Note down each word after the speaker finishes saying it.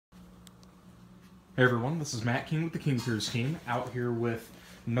Hey everyone, this is Matt King with the Piers Team, out here with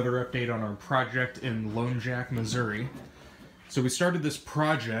another update on our project in Lone Jack, Missouri. So we started this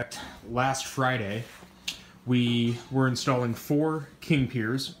project last Friday. We were installing 4 king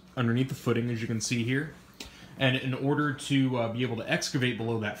piers underneath the footing, as you can see here. And in order to be able to excavate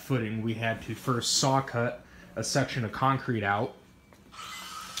below that footing, we had to first saw cut a section of concrete out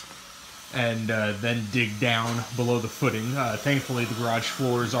and then dig down below the footing. Thankfully, the garage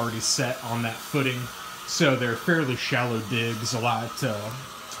floor is already set on that footing, so they're fairly shallow digs, a lot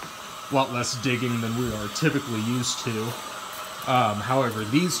less digging than we are typically used to. However,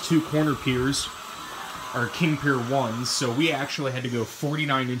 these 2 corner piers are King Pier 1s, so we actually had to go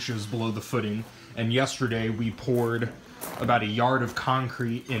 49 inches below the footing, and yesterday we poured about a yard of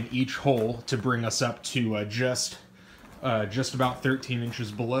concrete in each hole to bring us up to just about 13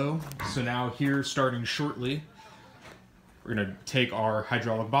 inches below. So now here, starting shortly, we're going to take our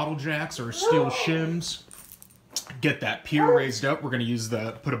hydraulic bottle jacks or steel shims, get that pier raised up. We're going to use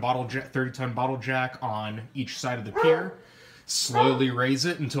put a 30-ton bottle jack on each side of the pier, slowly raise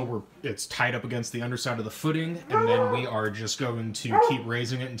it until it's tied up against the underside of the footing, and then we are just going to keep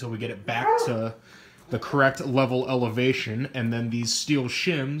raising it until we get it back to the correct level elevation. And then these steel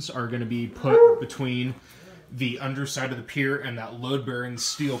shims are going to be put between the underside of the pier and that load-bearing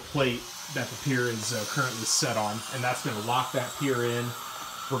steel plate that the pier is currently set on, and that's going to lock that pier in.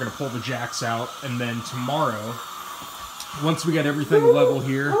 We're going to pull the jacks out, and then tomorrow, once we get everything level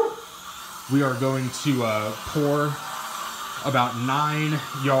here, we are going to pour about 9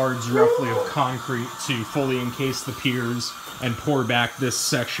 yards roughly of concrete to fully encase the piers and pour back this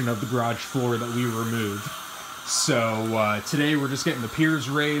section of the garage floor that we removed. So today we're just getting the piers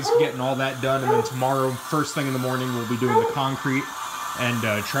raised, getting all that done, and then tomorrow, first thing in the morning, we'll be doing the concrete and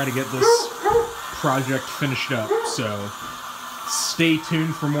try to get this project finished up. So stay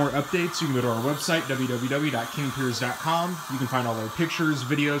tuned for more updates. You can go to our website, www.kingpiers.com. You can find all our pictures,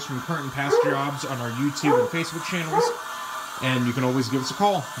 videos from current and past jobs on our YouTube and Facebook channels. And you can always give us a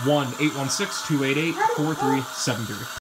call, 1-816-288-4373.